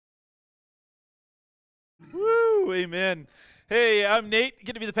you. Amen. Hey, I'm Nate.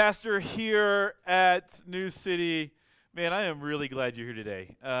 Good to be the pastor here at New City. Man, I am really glad you're here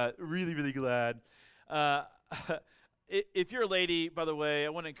today. Really, really glad. Uh, if you're a lady, by the way, I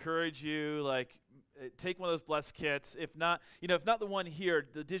want to encourage you, take one of those blessed kits. If not, if not the one here,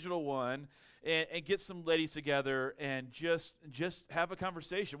 the digital one, and get some ladies together and just have a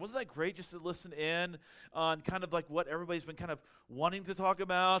conversation. Wasn't that great just to listen in on kind of like what everybody's been kind of wanting to talk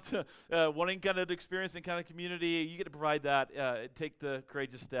about, wanting kind of to experience in kind of community? You get to provide that. Take the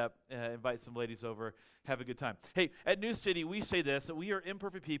courageous step, invite some ladies over, have a good time. Hey, at New City, we say this, that we are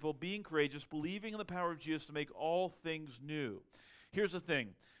imperfect people, being courageous, believing in the power of Jesus to make all things new. Here's the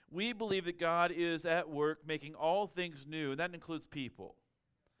thing. We believe that God is at work making all things new, and that includes people.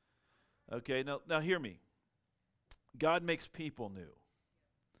 Okay, now hear me. God makes people new.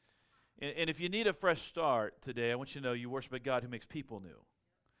 And if you need a fresh start today, I want you to know you worship a God who makes people new.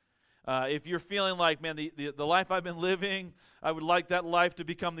 If you're feeling like, man, the life I've been living, I would like that life to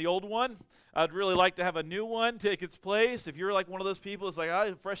become the old one. I'd really like to have a new one take its place. If you're like one of those people, it's like,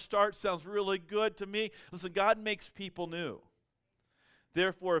 a fresh start sounds really good to me. Listen, God makes people new.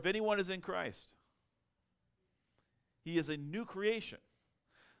 Therefore, if anyone is in Christ, he is a new creation.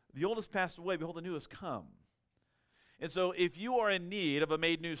 The old has passed away, behold, the new has come. And so if you are in need of a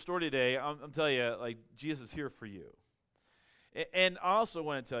made new story today, I'm telling you, like, Jesus is here for you. And I also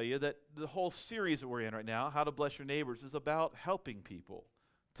want to tell you that the whole series that we're in right now, How to Bless Your Neighbors, is about helping people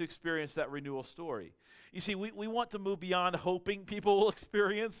to experience that renewal story. You see, we want to move beyond hoping people will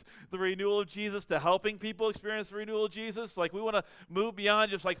experience the renewal of Jesus to helping people experience the renewal of Jesus. Like, we want to move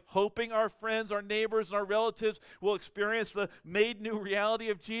beyond just like hoping our friends, our neighbors, and our relatives will experience the made new reality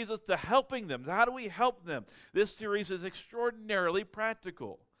of Jesus to helping them. How do we help them? This series is extraordinarily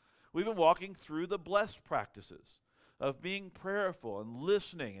practical. We've been walking through the blessed practices of being prayerful and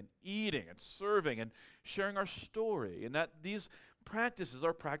listening and eating and serving and sharing our story, and that these practices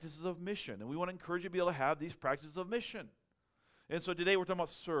are practices of mission, and we want to encourage you to be able to have these practices of mission. And so today we're talking about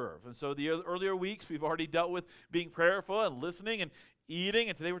serve. And so the earlier weeks we've already dealt with being prayerful and listening and eating,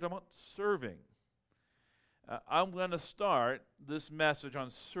 and today we're talking about serving. I'm going to start this message on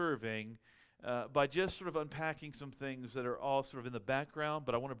serving by just sort of unpacking some things that are all sort of in the background,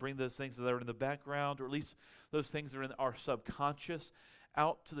 but I want to bring those things that are in the background, or at least those things that are in our subconscious,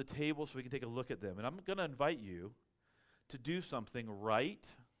 out to the table so we can take a look at them. And I'm going to invite you to do something right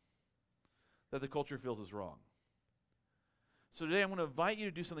that the culture feels is wrong. So today I'm going to invite you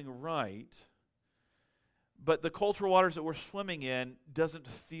to do something right, but the cultural waters that we're swimming in doesn't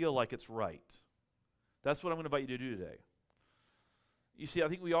feel like it's right. That's what I'm going to invite you to do today. You see, I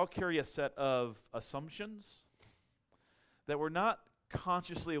think we all carry a set of assumptions that we're not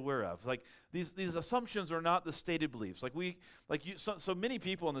consciously aware of. Like these assumptions are not the stated beliefs. So many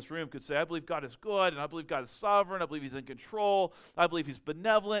people in this room could say, I believe God is good, and I believe God is sovereign, I believe he's in control, I believe he's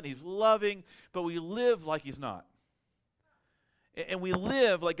benevolent, he's loving, but we live like he's not. And we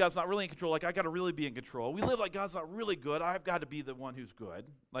live like God's not really in control, like I got to really be in control. We live like God's not really good, I've got to be the one who's good.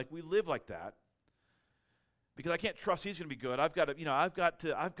 Like we live like that. Because I can't trust he's going to be good. I've got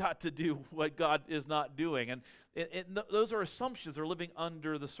to do what God is not doing. And those are assumptions that are living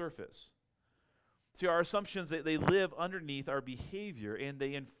under the surface. See, our assumptions, they live underneath our behavior, and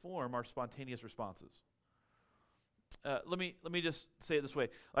they inform our spontaneous responses. Let me just say it this way.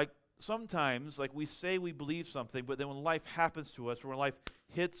 Like sometimes, like we say we believe something, but then when life happens to us, or when life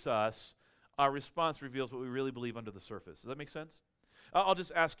hits us, our response reveals what we really believe under the surface. Does that make sense? I'll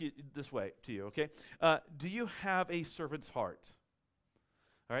just ask you this way to you, okay? Do you have a servant's heart?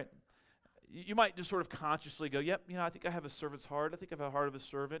 All right? You might just sort of consciously go, yep, I think I have a servant's heart. I think I have a heart of a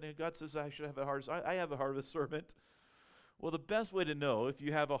servant. And God says I should have a heart. I have a heart of a servant. Well, the best way to know if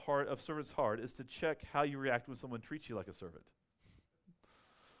you have a heart of servant's heart is to check how you react when someone treats you like a servant.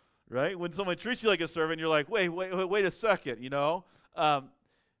 Right? When someone treats you like a servant, you're like, wait a second,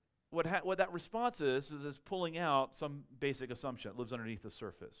 What that response is pulling out some basic assumption that lives underneath the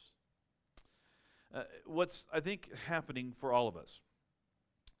surface. What's, I think, happening for all of us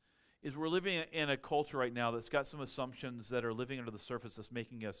is we're living in a culture right now that's got some assumptions that are living under the surface that's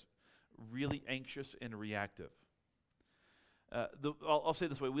making us really anxious and reactive. I'll say it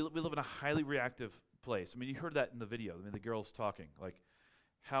this way. We live in a highly reactive place. I mean, you heard that in the video. I mean, the girl's talking, like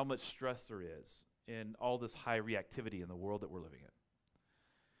how much stress there is in all this high reactivity in the world that we're living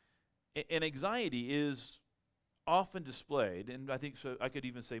in. And anxiety is often displayed, and I think so. I could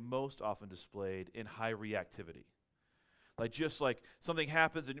even say most often displayed in high reactivity. Just like something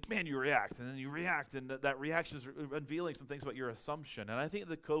happens and man, you react, and then you react, and that reaction is unveiling some things about your assumption. And I think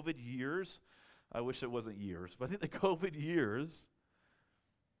the COVID years, I wish it wasn't years, but I think the COVID years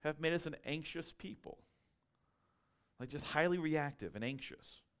have made us an anxious people. like just highly reactive and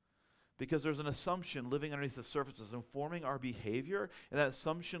anxious. Because there's an assumption living underneath the surfaces informing our behavior, and that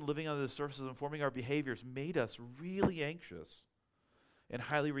assumption living under the surfaces informing our behaviors made us really anxious and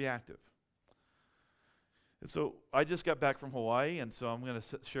highly reactive. And so I just got back from Hawaii, and so I'm going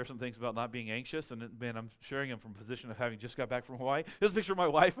to share some things about not being anxious, and man, I'm sharing them from a position of having just got back from Hawaii. Here's a picture of my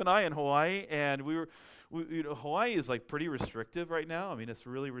wife and I in Hawaii, and Hawaii is like pretty restrictive right now. I mean, it's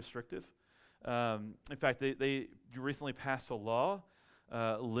really restrictive. In fact, they recently passed a law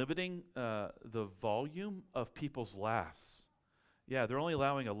limiting the volume of people's laughs. Yeah, they're only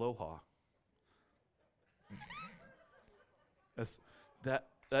allowing aloha.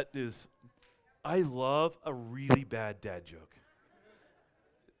 That is, I love a really bad dad joke.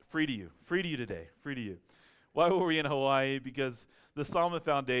 Free to you today, free to you. Why were we in Hawaii? Because the Solomon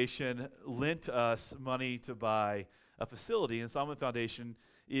Foundation lent us money to buy a facility, and Solomon Foundation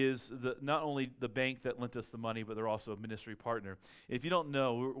is not only the bank that lent us the money, but they're also a ministry partner. If you don't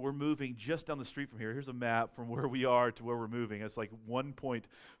know, we're moving just down the street from here. Here's a map from where we are to where we're moving. It's like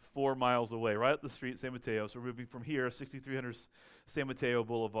 1.4 miles away, right up the street, San Mateo. So we're moving from here, 6300 San Mateo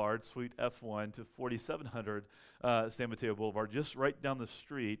Boulevard, Suite F1, to 4700 San Mateo Boulevard, just right down the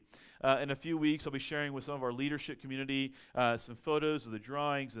street. In a few weeks, I'll be sharing with some of our leadership community some photos of the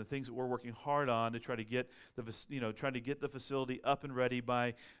drawings and the things that we're working hard on to try to get the facility up and ready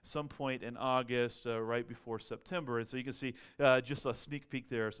by some point in August, right before September. And so you can see just a sneak peek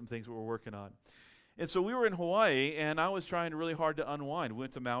there of some things that we're working on. And so we were in Hawaii, and I was trying really hard to unwind. We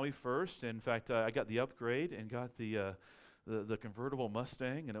went to Maui first. In fact, I got the upgrade and got the convertible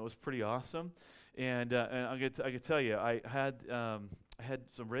Mustang, and it was pretty awesome. And I could tell you, I had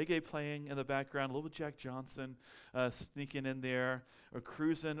some reggae playing in the background, a little bit Jack Johnson sneaking in there, or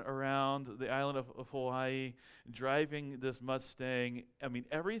cruising around the island of Hawaii, driving this Mustang. I mean,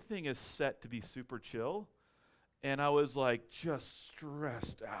 everything is set to be super chill, and I was like just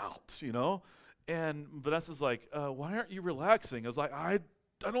stressed out, you know. And Vanessa's like, "Why aren't you relaxing?" I was like, "I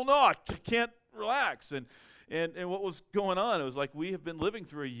don't know, I can't relax." And what was going on? It was like we have been living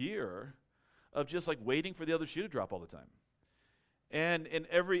through a year of just like waiting for the other shoe to drop all the time. And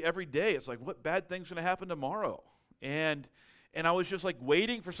every day, it's like, what bad thing's going to happen tomorrow? And I was just like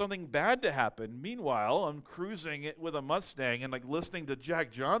waiting for something bad to happen. Meanwhile, I'm cruising it with a Mustang and like listening to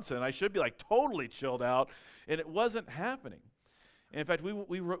Jack Johnson. I should be like totally chilled out, and it wasn't happening. And in fact,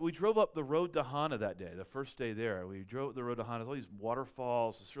 we drove up the road to Hana that day, the first day there. We drove up the road to Hana. There's all these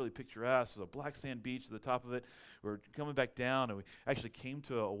waterfalls. It's really picturesque. There's a black sand beach at the top of it. We're coming back down, and we actually came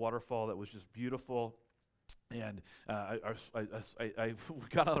to a waterfall that was just beautiful. And I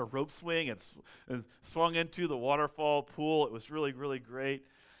got on a rope swing and swung into the waterfall pool. It was really, really great.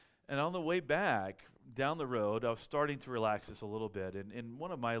 And on the way back down the road, I was starting to relax just a little bit. And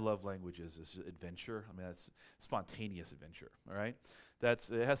one of my love languages is adventure. I mean, that's spontaneous adventure, all right?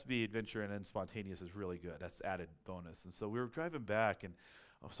 It has to be adventure, and then spontaneous is really good. That's added bonus. And so we were driving back, and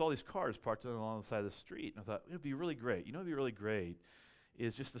I saw these cars parked along the side of the street. And I thought, it would be really great. You know what would be really great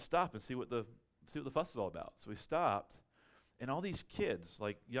is just to stop and see what the fuss is all about. So we stopped, and all these kids,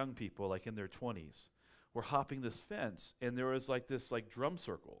 like young people, like in their 20s, were hopping this fence, and there was like this like drum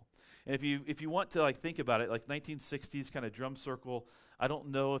circle. And if you want to like think about it, like 1960s kind of drum circle, I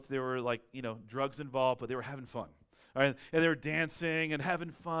don't know if there were like, you know, drugs involved, but they were having fun. All right? And they were dancing and having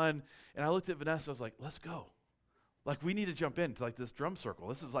fun. And I looked at Vanessa, I was like, let's go. Like, we need to jump into like this drum circle.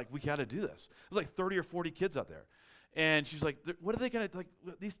 This is like, we got to do this. There's like 30 or 40 kids out there. And she's like, what are they going to, like,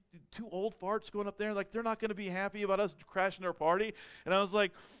 these two old farts going up there, like, they're not going to be happy about us crashing their party. And I was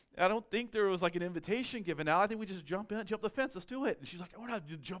like, I don't think there was, like, an invitation given out. I think we just jump the fence. Let's do it. And she's like, we're not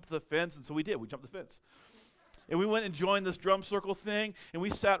going to jump the fence. And so we did. We jumped the fence. And we went and joined this drum circle thing, and we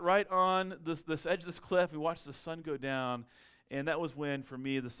sat right on this edge of this cliff. We watched the sun go down, and that was when, for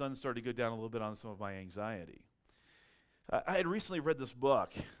me, the sun started to go down a little bit on some of my anxiety. I had recently read this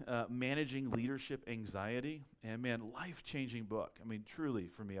book, Managing Leadership Anxiety, and man, life-changing book. I mean, truly,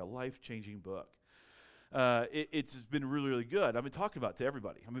 for me, a life-changing book. It's been really, really good. I've been talking about it to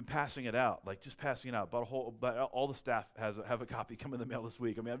everybody. I've been passing it out, like just passing it out. But all the staff have a copy come in the mail this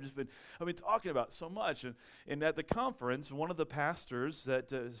week. I mean, I've been talking about it so much. And at the conference, one of the pastors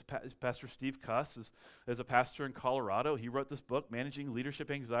Pastor Steve Cuss is a pastor in Colorado. He wrote this book, Managing Leadership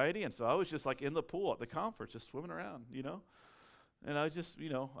Anxiety. And so I was just like in the pool at the conference, just swimming around, you know. And I just,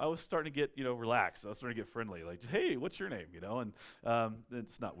 I was starting to get, relaxed. I was starting to get friendly. Like, hey, what's your name? And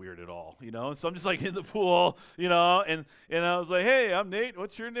it's not weird at all, And so I'm just like in the pool, and I was like, hey, I'm Nate.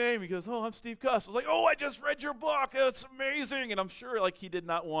 What's your name? He goes, oh, I'm Steve Cuss. I was like, oh, I just read your book. It's amazing. And I'm sure like he did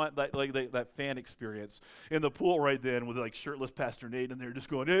not want that fan experience in the pool right then with like shirtless Pastor Nate in there just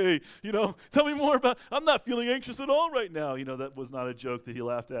going, hey, tell me more about, I'm not feeling anxious at all right now. That was not a joke that he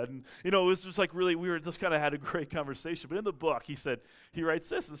laughed at. And, it was just like really, we were just kind of had a great conversation. But in the book, he writes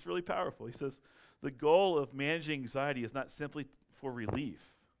this, it's really powerful. He says, the goal of managing anxiety is not simply for relief.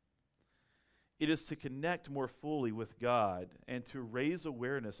 It is to connect more fully with God and to raise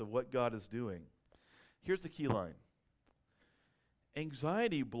awareness of what God is doing. Here's the key line.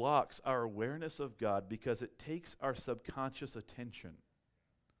 Anxiety blocks our awareness of God because it takes our subconscious attention.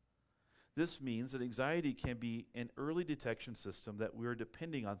 This means that anxiety can be an early detection system that we're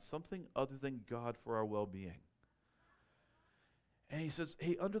depending on something other than God for our well-being. And he says,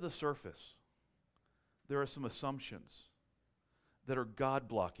 hey, under the surface, there are some assumptions that are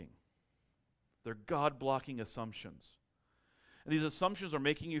God-blocking. They're God-blocking assumptions. And these assumptions are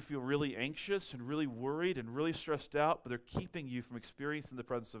making you feel really anxious and really worried and really stressed out, but they're keeping you from experiencing the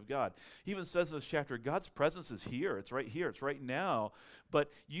presence of God. He even says in this chapter, God's presence is here. It's right now.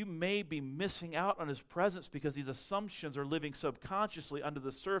 But you may be missing out on his presence because these assumptions are living subconsciously under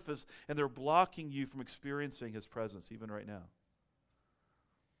the surface, and they're blocking you from experiencing his presence even right now.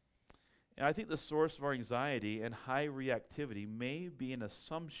 And I think the source of our anxiety and high reactivity may be an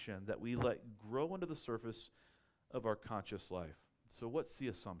assumption that we let grow under the surface of our conscious life. So what's the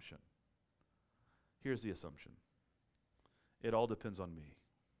assumption? Here's the assumption. It all depends on me.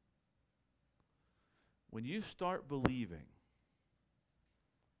 When you start believing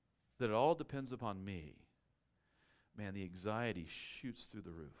that it all depends upon me, man, the anxiety shoots through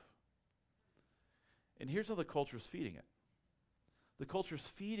the roof. And here's how the culture is feeding it. The culture is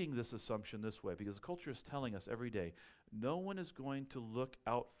feeding this assumption this way because the culture is telling us every day, no one is going to look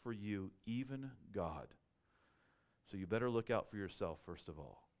out for you, even God. So you better look out for yourself first of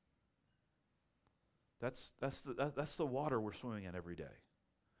all. That's the water we're swimming in every day.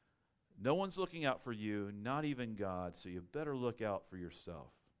 No one's looking out for you, not even God, so you better look out for yourself.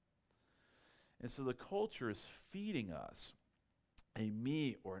 And so the culture is feeding us a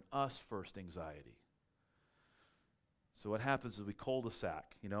me or an us first anxiety. So what happens is we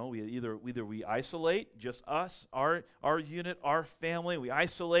cul-de-sac, we either we isolate, just us, our unit, our family, we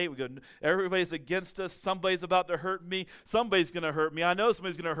isolate, we go, everybody's against us, somebody's about to hurt me, somebody's going to hurt me, I know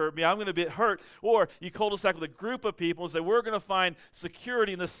somebody's going to hurt me, I'm going to be hurt. Or you cul-de-sac with a group of people and say, we're going to find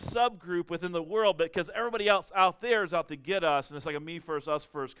security in this subgroup within the world because everybody else out there is out to get us, and it's like a me first, us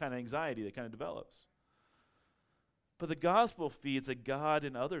first kind of anxiety that kind of develops. But the gospel feeds a God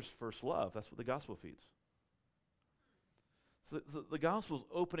and others first love. That's what the gospel feeds. So the gospel is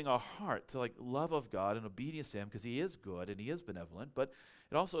opening our heart to love of God and obedience to him because he is good and he is benevolent, but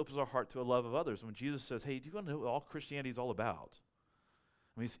it also opens our heart to a love of others. When Jesus says, hey, do you want to know what all Christianity is all about?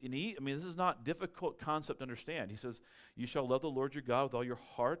 This is not difficult concept to understand. He says, you shall love the Lord your God with all your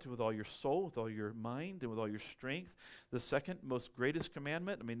heart, with all your soul, with all your mind, and with all your strength. The second most greatest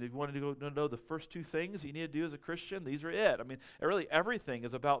commandment, if you wanted to know the first two things you need to do as a Christian, these are it. Really everything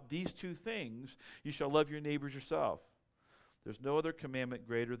is about these two things. You shall love your neighbors yourself. There's no other commandment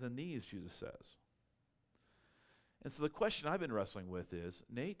greater than these, Jesus says. And so the question I've been wrestling with is,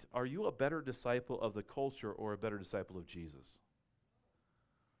 Nate, are you a better disciple of the culture or a better disciple of Jesus?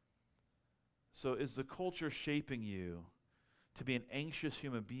 So is the culture shaping you to be an anxious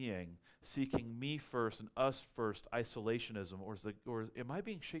human being, seeking me first and us first, isolationism, or am I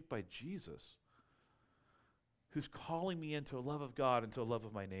being shaped by Jesus, who's calling me into a love of God, into a love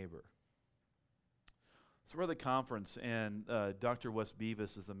of my neighbor? So we're at the conference, and Dr. Wes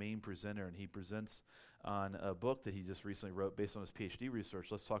Beavis is the main presenter, and he presents on a book that he just recently wrote based on his PhD research.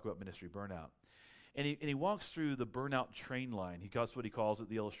 Let's talk about ministry burnout. And he walks through the burnout train line. That's what he calls it,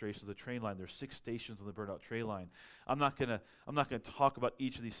 the illustrations of the train line. There's 6 stations on the burnout train line. I'm not gonna talk about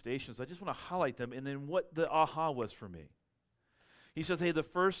each of these stations. I just want to highlight them, and then what the aha was for me. He says, hey, the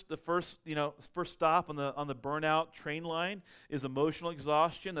first stop on the burnout train line is emotional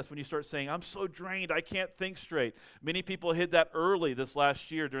exhaustion. That's when you start saying, I'm so drained, I can't think straight. Many people hit that early this last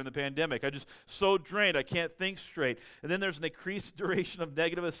year during the pandemic. I'm just so drained, I can't think straight. And then there's an increased duration of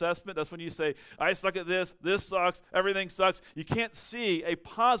negative assessment. That's when you say, I suck at this sucks, everything sucks. You can't see a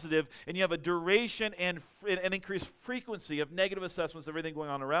positive, and you have a duration and an increased frequency of negative assessments of everything going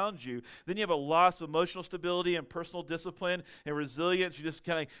on around you. Then you have a loss of emotional stability and personal discipline and resilience resilience. You just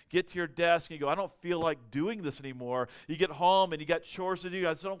kind of get to your desk and you go, I don't feel like doing this anymore. You get home and you got chores to do.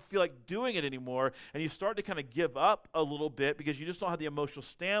 I just don't feel like doing it anymore. And you start to kind of give up a little bit because you just don't have the emotional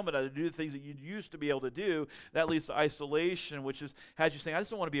stamina to do the things that you used to be able to do. That leads to isolation, which has you saying, I just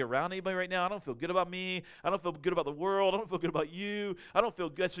don't want to be around anybody right now. I don't feel good about me. I don't feel good about the world. I don't feel good about you. I don't feel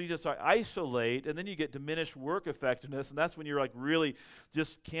good. So you just isolate, and then you get diminished work effectiveness, and that's when you're like really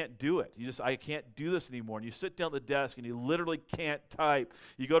just can't do it. I can't do this anymore. And you sit down at the desk and you literally can't type.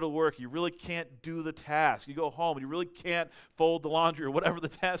 You go to work, you really can't do the task. You go home and you really can't fold the laundry or whatever the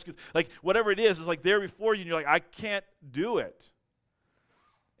task is. Like whatever it is, it's like there before you and you're like, I can't do it.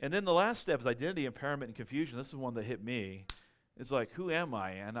 And then the last step is identity impairment and confusion. This is one that hit me. It's like, who am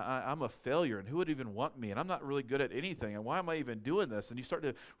I? And I'm a failure, and who would even want me? And I'm not really good at anything, and why am I even doing this? And you start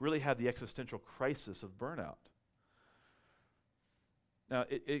to really have the existential crisis of burnout. Now,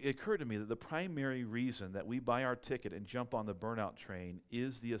 it occurred to me that the primary reason that we buy our ticket and jump on the burnout train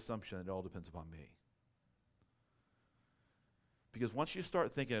is the assumption that it all depends upon me. Because once you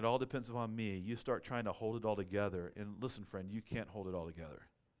start thinking it all depends upon me, you start trying to hold it all together. And listen, friend, you can't hold it all together.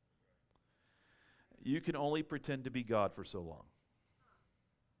 You can only pretend to be God for so long.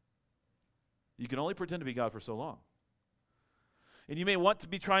 You can only pretend to be God for so long. And you may want to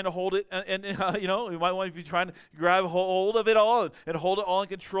be trying to hold it, and you might want to be trying to grab hold of it all and hold it all in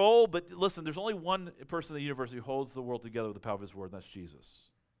control. But listen, there's only one person in the universe who holds the world together with the power of his word, and that's Jesus.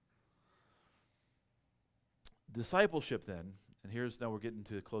 Discipleship then, and now we're getting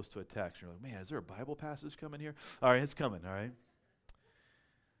close to a text. You're like, man, is there a Bible passage coming here? All right, it's coming, all right?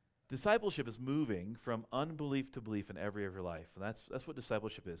 Discipleship is moving from unbelief to belief in every area of your life. And that's what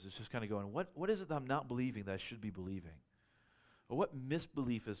discipleship is. It's just kind of going, what is it that I'm not believing that I should be believing? Or what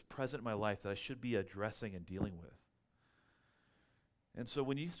misbelief is present in my life that I should be addressing and dealing with? And so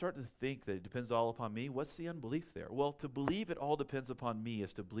when you start to think that it depends all upon me, what's the unbelief there? Well, to believe it all depends upon me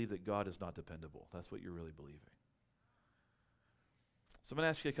is to believe that God is not dependable. That's what you're really believing. So I'm going to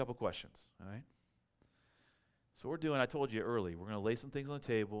ask you a couple questions, all right? So we're doing, I told you early, we're going to lay some things on the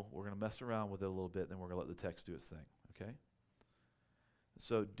table, we're going to mess around with it a little bit, then we're going to let the text do its thing, okay?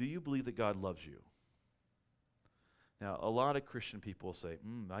 So do you believe that God loves you? Now, a lot of Christian people say,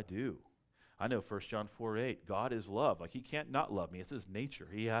 I do. I know 1 John 4:8, God is love. Like, he can't not love me. It's his nature.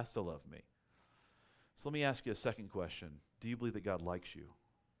 He has to love me. So let me ask you a second question. Do you believe that God likes you?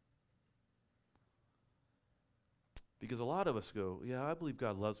 Because a lot of us go, yeah, I believe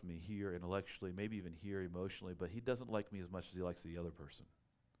God loves me here intellectually, maybe even here emotionally, but he doesn't like me as much as he likes the other person.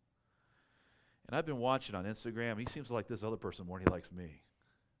 And I've been watching on Instagram. He seems to like this other person more than he likes me.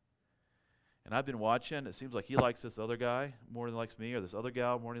 And I've been watching. It seems like he likes this other guy more than he likes me, or this other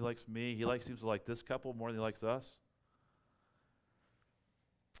gal more than he likes me. He seems to like this couple more than he likes us.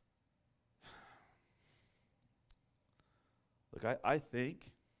 Look, I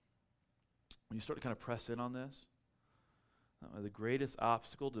think when you start to kind of press in on this, the greatest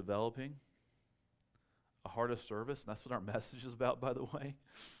obstacle developing a heart of service, and that's what our message is about, by the way,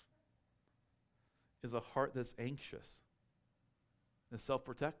 is a heart that's anxious and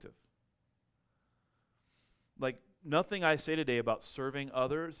self-protective. Like, nothing I say today about serving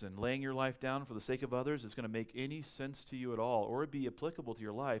others and laying your life down for the sake of others is going to make any sense to you at all or be applicable to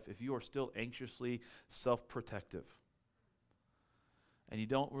your life if you are still anxiously self-protective. And you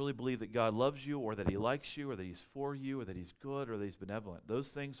don't really believe that God loves you or that he likes you or that he's for you or that he's good or that he's benevolent. Those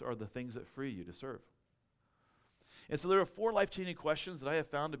things are the things that free you to serve. And so there are 4 life-changing questions that I have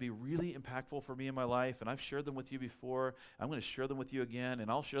found to be really impactful for me in my life, and I've shared them with you before. I'm going to share them with you again,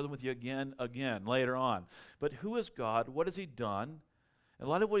 and I'll share them with you again later on. But who is God? What has he done? And a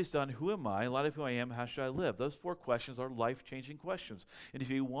lot of what he's done, who am I? A lot of who I am, how should I live? Those 4 questions are life-changing questions. And if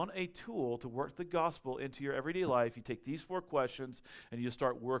you want a tool to work the gospel into your everyday life, you take these 4 questions and you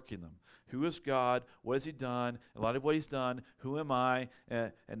start working them. Who is God? What has he done? A lot of what he's done, who am I?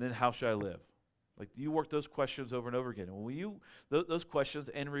 And then how should I live? Like, you work those questions over and over again. And when those questions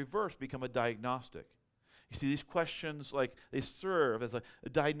in reverse become a diagnostic. You see, these questions, like, they serve as a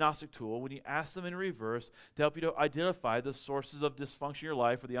diagnostic tool when you ask them in reverse to help you to identify the sources of dysfunction in your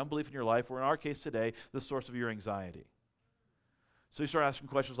life or the unbelief in your life, or in our case today, the source of your anxiety. So you start asking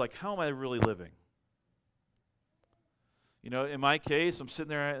questions like, how am I really living? You know, in my case, I'm sitting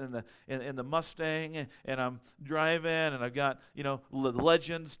there in the Mustang, and I'm driving, and I've got, the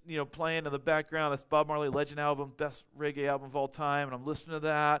Legends, playing in the background. That's Bob Marley Legend album, best reggae album of all time, and I'm listening to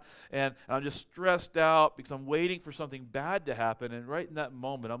that, and I'm just stressed out because I'm waiting for something bad to happen, and right in that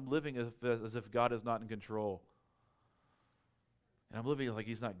moment, I'm living as if God is not in control. And I'm living like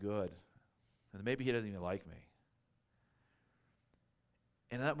he's not good, and maybe he doesn't even like me.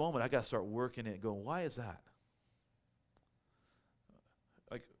 And in that moment, I got to start working it, going, why is that?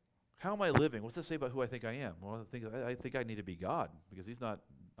 like, how am I living? What's that say about who I think I am? Well, I think I need to be God because he's not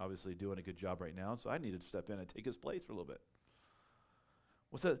obviously doing a good job right now, so I need to step in and take his place for a little bit.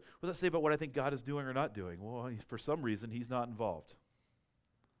 What's that say about what I think God is doing or not doing? Well, for some reason, he's not involved.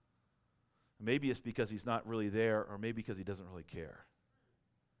 Maybe it's because he's not really there, or maybe because he doesn't really care.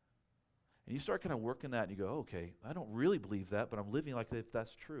 And you start kind of working that, and you go, okay, I don't really believe that, but I'm living like if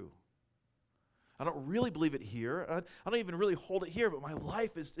that's true. I don't really believe it here. I don't even really hold it here, but my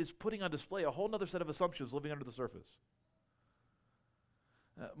life is putting on display a whole other set of assumptions living under the surface.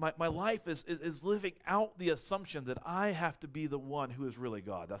 My life is living out the assumption that I have to be the one who is really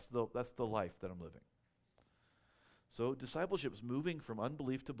God. That's the life that I'm living. So discipleship is moving from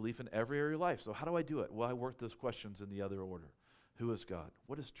unbelief to belief in every area of life. So how do I do it? Well, I work those questions in the other order. Who is God?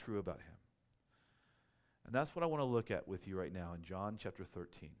 What is true about him? And that's what I want to look at with you right now in John chapter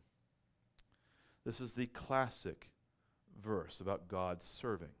 13. This is the classic verse about God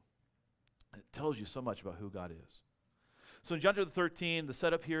serving. It tells you so much about who God is. So in John chapter 13, the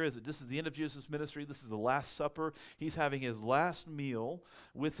setup here is that this is the end of Jesus' ministry. This is the Last Supper. He's having his last meal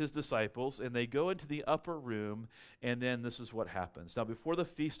with his disciples, and they go into the upper room, and then this is what happens. Now, before the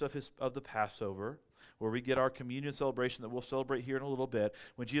feast of the Passover, where we get our communion celebration that we'll celebrate here in a little bit,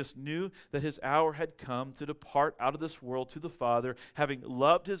 when Jesus knew that his hour had come to depart out of this world to the Father, having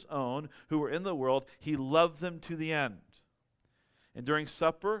loved his own who were in the world, he loved them to the end. And during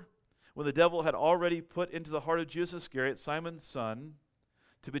supper, when the devil had already put into the heart of Judas Iscariot, Simon's son,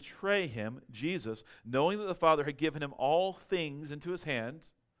 to betray him, Jesus, knowing that the Father had given him all things into his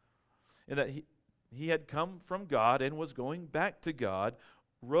hands, and that he had come from God and was going back to God,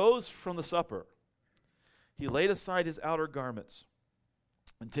 rose from the supper. He laid aside his outer garments,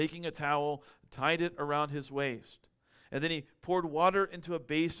 and taking a towel, tied it around his waist. And then he poured water into a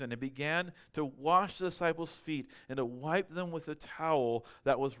basin and began to wash the disciples' feet and to wipe them with a towel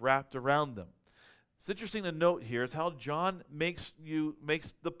that was wrapped around them. It's interesting to note here is how John makes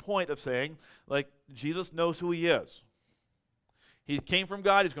the point of saying, like, Jesus knows who he is. He came from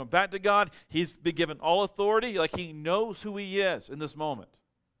God. He's going back to God. He's been given all authority. Like, he knows who he is in this moment.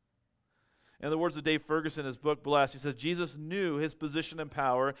 In the words of Dave Ferguson in his book, Blessed, he says, Jesus knew his position and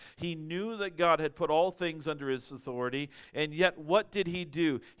power. He knew that God had put all things under his authority. And yet, what did he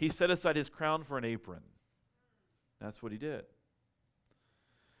do? He set aside his crown for an apron. That's what he did.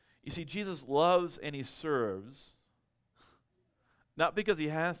 You see, Jesus loves and he serves, not because he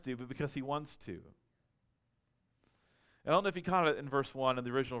has to, but because he wants to. I don't know if you caught it in verse 1 in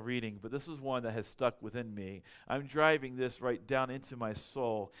the original reading, but this is one that has stuck within me. I'm driving this right down into my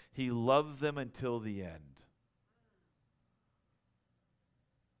soul. He loved them until the end.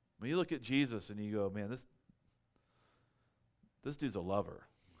 When you look at Jesus and you go, man, this dude's a lover.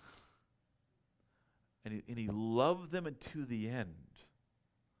 And he loved them unto the end.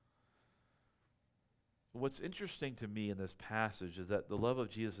 What's interesting to me in this passage is that the love of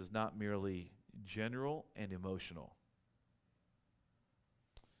Jesus is not merely general and emotional.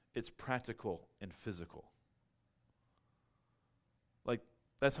 It's practical and physical. Like,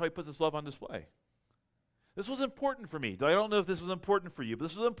 that's how he puts his love on display. This was important for me. I don't know if this was important for you, but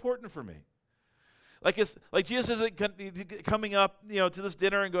this was important for me. Like Jesus isn't coming up, to this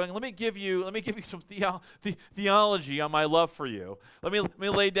dinner and going, let me give you some theology on my love for you. Let me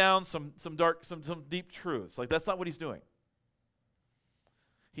lay down some deep truths. Like, that's not what he's doing.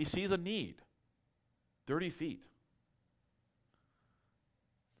 He sees a need. Dirty feet.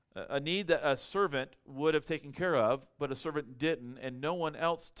 A need that a servant would have taken care of, but a servant didn't, and no one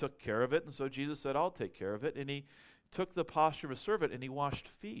else took care of it. And so Jesus said, I'll take care of it. And he took the posture of a servant and he washed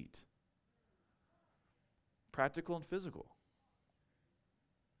feet. Practical and physical.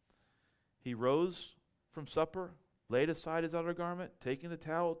 He rose from supper, laid aside his outer garment, taking the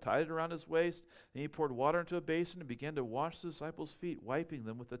towel, tied it around his waist. Then he poured water into a basin and began to wash the disciples' feet, wiping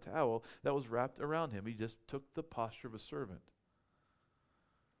them with the towel that was wrapped around him. He just took the posture of a servant.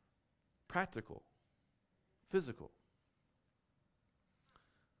 Practical, physical.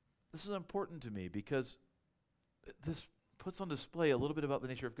 This is important to me because this puts on display a little bit about the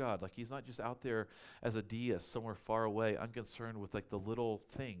nature of God. Like, he's not just out there as a deist somewhere far away, unconcerned with like the little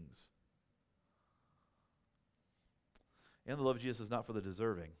things. And the love of Jesus is not for the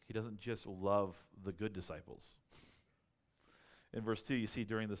deserving. He doesn't just love the good disciples. In verse 2, you see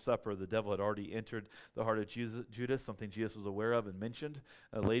during the supper, the devil had already entered the heart of Judas, something Jesus was aware of and mentioned.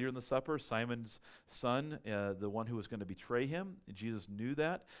 Later in the supper, Simon's son, the one who was going to betray him, and Jesus knew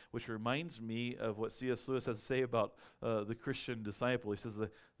that, which reminds me of what C.S. Lewis has to say about the Christian disciple. He says,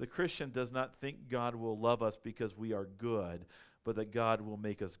 the Christian does not think God will love us because we are good, but that God will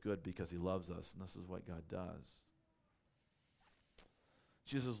make us good because he loves us, and this is what God does.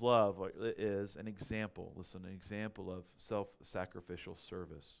 Jesus' love is an example, listen, an example of self-sacrificial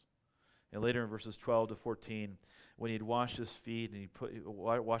service. And later in verses 12 to 14, when he had washed his feet and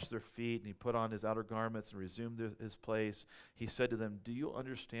washed their feet and he put on his outer garments and resumed his place, he said to them, "Do you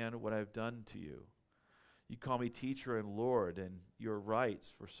understand what I have done to you? You call me teacher and Lord, and you're right,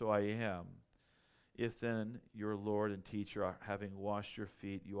 for so I am. If then your Lord and teacher are having washed your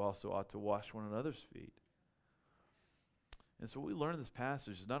feet, you also ought to wash one another's feet." And so what we learn in this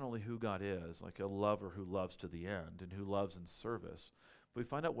passage is not only who God is, like a lover who loves to the end and who loves in service, but we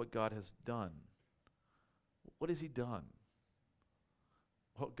find out what God has done. What has he done?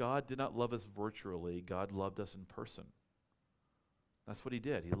 Well, God did not love us virtually. God loved us in person. That's what he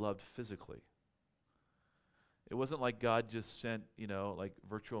did. He loved physically. It wasn't like God just sent, like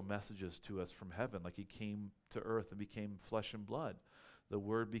virtual messages to us from heaven, like he came to earth and became flesh and blood. The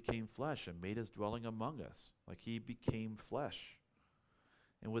Word became flesh and made his dwelling among us, like he became flesh.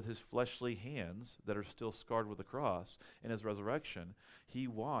 And with his fleshly hands that are still scarred with the cross and his resurrection, he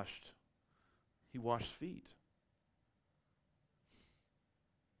washed feet.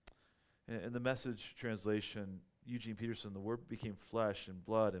 In the Message translation, Eugene Peterson, the Word became flesh and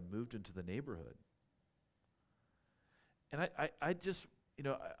blood and moved into the neighborhood. And I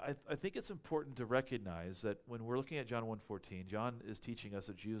think it's important to recognize that when we're looking at John 1:14, John is teaching us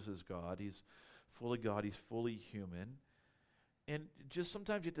that Jesus is God. He's fully human. And just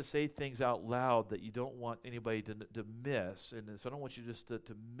sometimes you have to say things out loud that you don't want anybody to miss. And so I don't want you just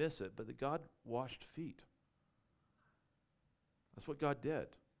to miss it, but that God washed feet. That's what God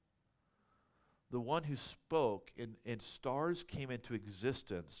did. The one who spoke and stars came into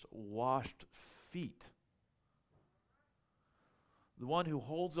existence washed feet. The one who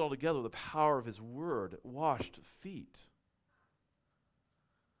holds it all together, the power of his word, washed feet.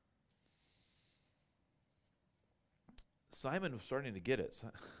 Simon was starting to get it.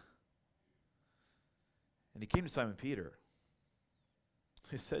 And he came to Simon Peter.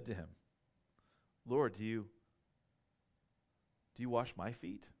 He said to him, "Lord, do you wash my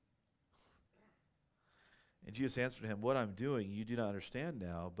feet?" And Jesus answered him, "What I'm doing you do not understand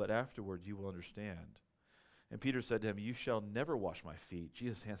now, but afterward you will understand." And Peter said to him, "You shall never wash my feet."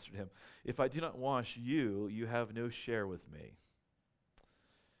 Jesus answered him, "If I do not wash you, you have no share with me."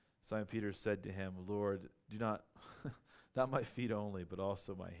 Simon Peter said to him, "Lord, do not my feet only, but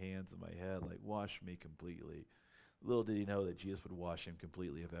also my hands and my head, like wash me completely." Little did he know that Jesus would wash him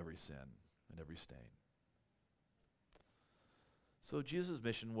completely of every sin and every stain. So Jesus'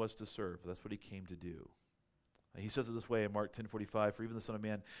 mission was to serve. That's what he came to do. He says it this way in Mark 10:45, "For even the Son of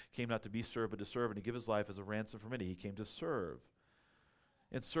Man came not to be served, but to serve, and to give his life as a ransom for many." He came to serve.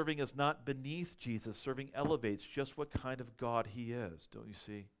 And serving is not beneath Jesus. Serving elevates just what kind of God he is, don't you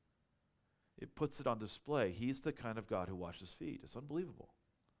see? It puts it on display. He's the kind of God who washes feet. It's unbelievable.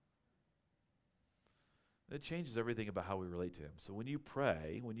 It changes everything about how we relate to him. So when you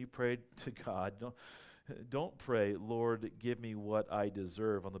pray to God, don't pray, "Lord, give me what I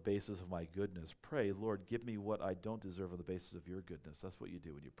deserve on the basis of my goodness." Pray, "Lord, give me what I don't deserve on the basis of your goodness." That's what you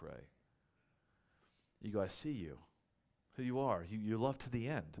do when you pray. You go, "I see you, who you are. You love to the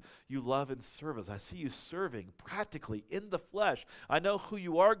end. You love in service. I see you serving practically in the flesh. I know who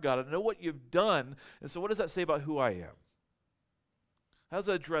you are, God. I know what you've done. And so what does that say about who I am? How does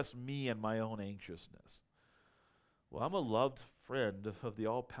that address me and my own anxiousness?" Well, I'm a loved friend of the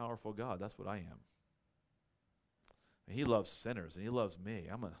all-powerful God. That's what I am. And he loves sinners, and he loves me.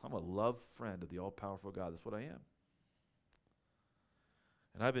 I'm a loved friend of the all-powerful God. That's what I am.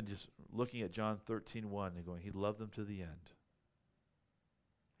 And I've been just looking at John 13:1 and going, he loved them to the end.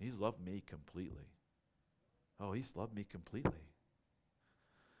 He's loved me completely. Oh, he's loved me completely.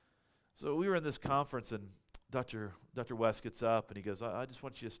 So we were in this conference, and Dr. West gets up, and he goes, I just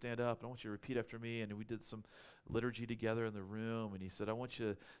want you to stand up, and I want you to repeat after me. And we did some liturgy together in the room, and he said, I want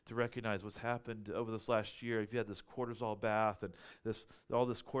you to recognize what's happened over this last year. If you had this cortisol bath, and all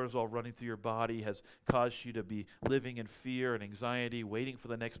this cortisol running through your body has caused you to be living in fear and anxiety, waiting for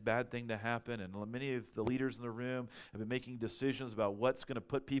the next bad thing to happen. And many of the leaders in the room have been making decisions about what's going to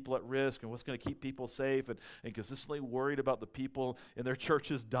put people at risk and what's going to keep people safe, and consistently worried about the people in their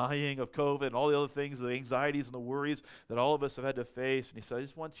churches dying of COVID and all the other things, the anxieties and the worries that all of us have had to face. And he said, I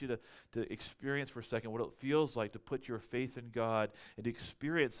just want you to experience for a second what it feels like to put your faith in God and to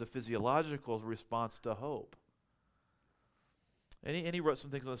experience the physiological response to hope. And he wrote some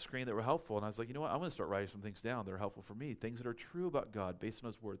things on the screen that were helpful, and I was like, you know what, I'm going to start writing some things down that are helpful for me, things that are true about God based on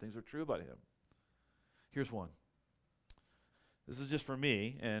his word, things that are true about him. Here's one. This is just for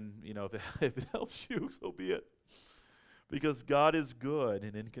me, and if it helps you, so be it. Because God is good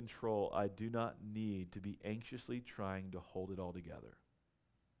and in control, I do not need to be anxiously trying to hold it all together.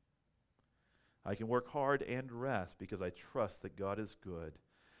 I can work hard and rest because I trust that God is good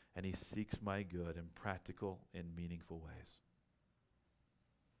and he seeks my good in practical and meaningful ways.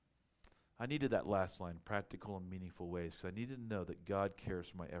 I needed that last line, practical and meaningful ways, because I needed to know that God cares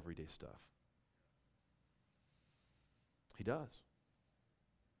for my everyday stuff. He does.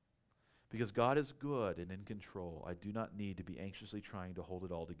 Because God is good and in control, I do not need to be anxiously trying to hold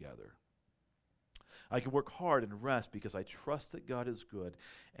it all together. I can work hard and rest because I trust that God is good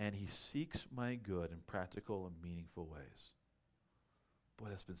and he seeks my good in practical and meaningful ways. Boy,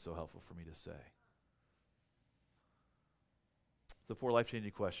 that's been so helpful for me to say. The 4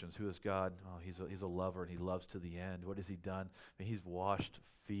 life-changing questions. Who is God? Oh, he's a lover and he loves to the end. What has he done? I mean, he's washed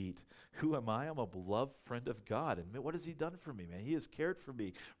feet. Who am I? I'm a beloved friend of God. And what has he done for me, man? He has cared for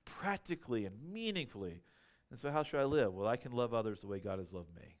me practically and meaningfully. And so how should I live? Well, I can love others the way God has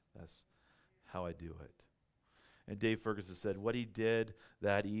loved me. That's how I do it. And Dave Ferguson said, what he did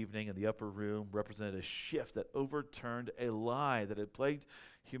that evening in the upper room represented a shift that overturned a lie that had plagued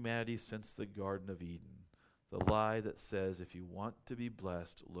humanity since the Garden of Eden. The lie that says, if you want to be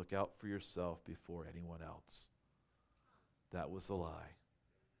blessed, look out for yourself before anyone else. That was the lie.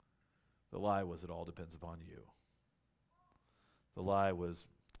 The lie was, it all depends upon you. The lie was,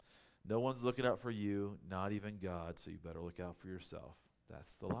 no one's looking out for you, not even God, so you better look out for yourself.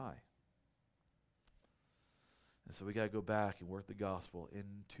 That's the lie. And so we got to go back and work the gospel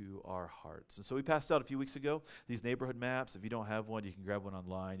into our hearts. And so we passed out a few weeks ago these neighborhood maps. If you don't have one, you can grab one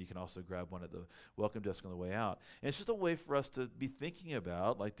online. You can also grab one at the welcome desk on the way out. And it's just a way for us to be thinking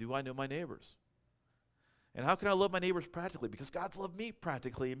about, like, do I know my neighbors? And how can I love my neighbors practically? Because God's loved me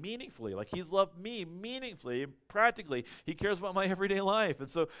practically and meaningfully. Like he's loved me meaningfully and practically. He cares about my everyday life. And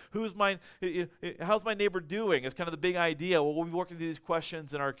so how's my neighbor doing? It's kind of the big idea. Well, we'll be working through these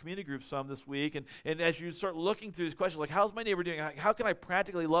questions in our community group some this week. And as you start looking through these questions, like how's my neighbor doing? How can I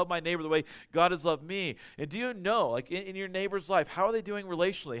practically love my neighbor the way God has loved me? And do you know, like in your neighbor's life, how are they doing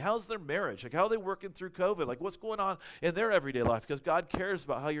relationally? How's their marriage? Like how are they working through COVID? Like what's going on in their everyday life? Because God cares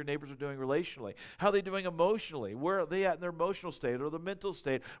about how your neighbors are doing relationally. How are they doing emotionally? Where are they at in their emotional state or the mental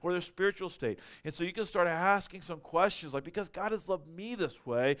state or their spiritual state? And so you can start asking some questions like, because God has loved me this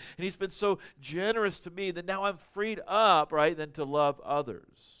way and he's been so generous to me that now I'm freed up, right, then to love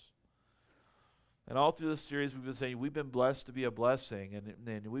others. And all through this series we've been saying we've been blessed to be a blessing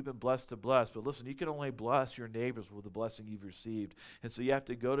and we've been blessed to bless. But listen, you can only bless your neighbors with the blessing you've received. And so you have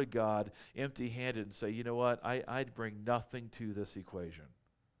to go to God empty-handed and say, you know what, I'd bring nothing to this equation.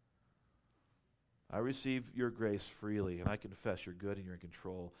 I receive your grace freely, and I confess you're good and you're in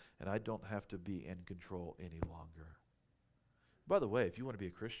control, and I don't have to be in control any longer. By the way, if you want to be a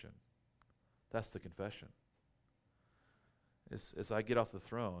Christian, that's the confession. As I get off the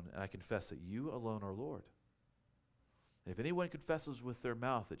throne, and I confess that you alone are Lord. If anyone confesses with their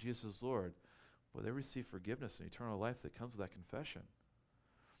mouth that Jesus is Lord, well, they receive forgiveness and eternal life that comes with that confession.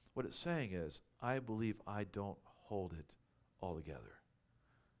 What it's saying is, I believe I don't hold it all together,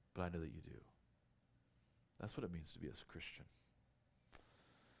 but I know that you do. That's what it means to be as a Christian.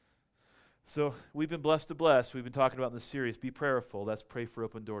 So we've been blessed to bless. We've been talking about in this series, be prayerful. That's pray for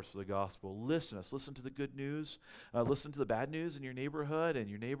open doors for the gospel. Listen to the good news. Listen to the bad news in your neighborhood and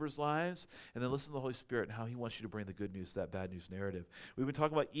your neighbors' lives. And then listen to the Holy Spirit and how he wants you to bring the good news to that bad news narrative. We've been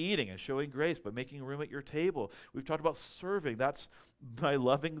talking about eating and showing grace by making room at your table. We've talked about serving. That's by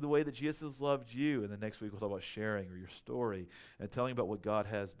loving the way that Jesus loved you. And then next week we'll talk about sharing or your story and telling about what God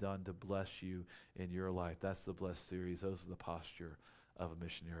has done to bless you in your life. That's the Blessed series. Those are the posture of a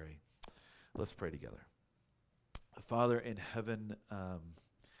missionary. Let's pray together. Father in heaven,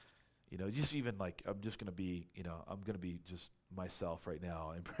 just even like, I'm just going to be, I'm going to be just myself right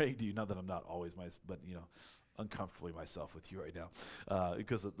now and praying to you. Not that I'm not always but uncomfortably myself with you right now,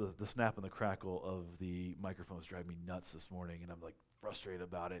 because the snap and the crackle of the microphones drive me nuts this morning, and I'm like frustrated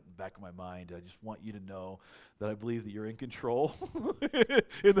about it. In the back of my mind, I just want you to know that I believe that you're in control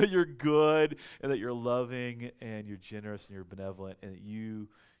and that you're good and that you're loving and you're generous and you're benevolent and that you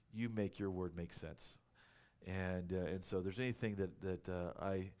make your word make sense. And so if there's anything that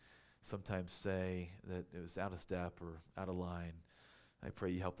I sometimes say that it was out of step or out of line, I pray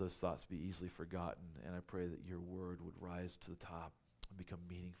you help those thoughts be easily forgotten, and I pray that your word would rise to the top and become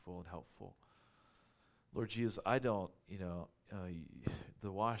meaningful and helpful. Lord Jesus, I don't,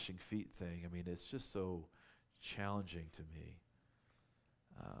 the washing feet thing, it's just so challenging to me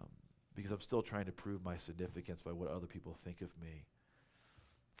because I'm still trying to prove my significance by what other people think of me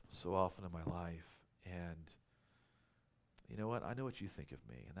so often in my life. And you know what? I know what you think of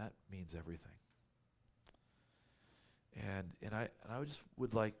me, and that means everything. And I just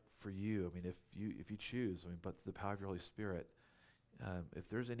would like for you, if you choose, but the power of your Holy Spirit, if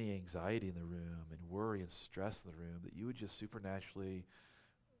there's any anxiety in the room and worry and stress in the room, that you would just supernaturally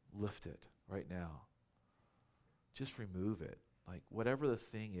lift it right now. Just remove it. Like whatever the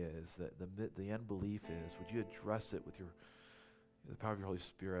thing is, that the unbelief is, would you address it with the power of your Holy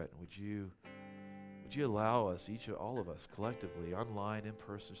Spirit? And would you allow us, all of us, collectively, online, in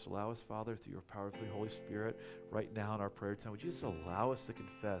person, just allow us, Father, through your powerful Holy Spirit, right now in our prayer time, would you just allow us to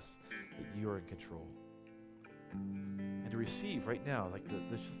confess that you are in control? And to receive right now, like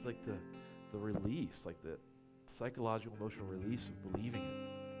there's just like the release, like the psychological, emotional release of believing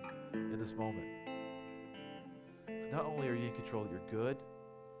it in this moment. Not only are you in control, that you're good,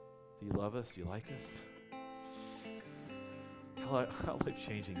 that you love us, you like us. How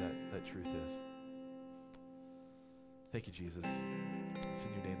life-changing that truth is. Thank you, Jesus. It's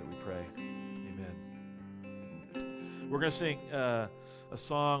in your name that we pray. Amen. We're going to sing a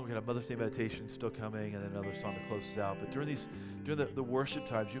song. We're going to have Mother's Day meditation still coming, and then another song to close us out. But during the worship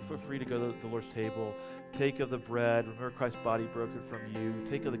times, you feel free to go to the Lord's table, take of the bread, remember Christ's body broken from you,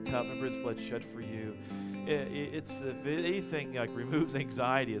 take of the cup, remember his blood shed for you. It's if anything like removes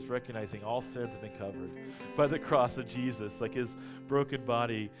anxiety, it's recognizing all sins have been covered by the cross of Jesus. Like his broken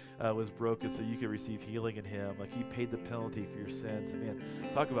body was broken so you could receive healing in him. Like he paid the penalty for your sins. And man,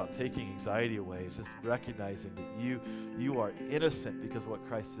 talk about taking anxiety away. It's just recognizing that you are innocent because of what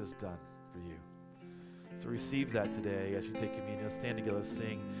Christ has done for you. So receive that today as you take communion. Let's stand together, let's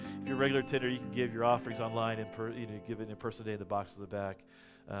sing. If you're a regular attender, you can give your offerings online, give it in person today in the box at the back.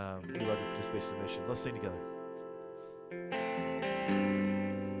 We love your participation in the mission. Let's sing together.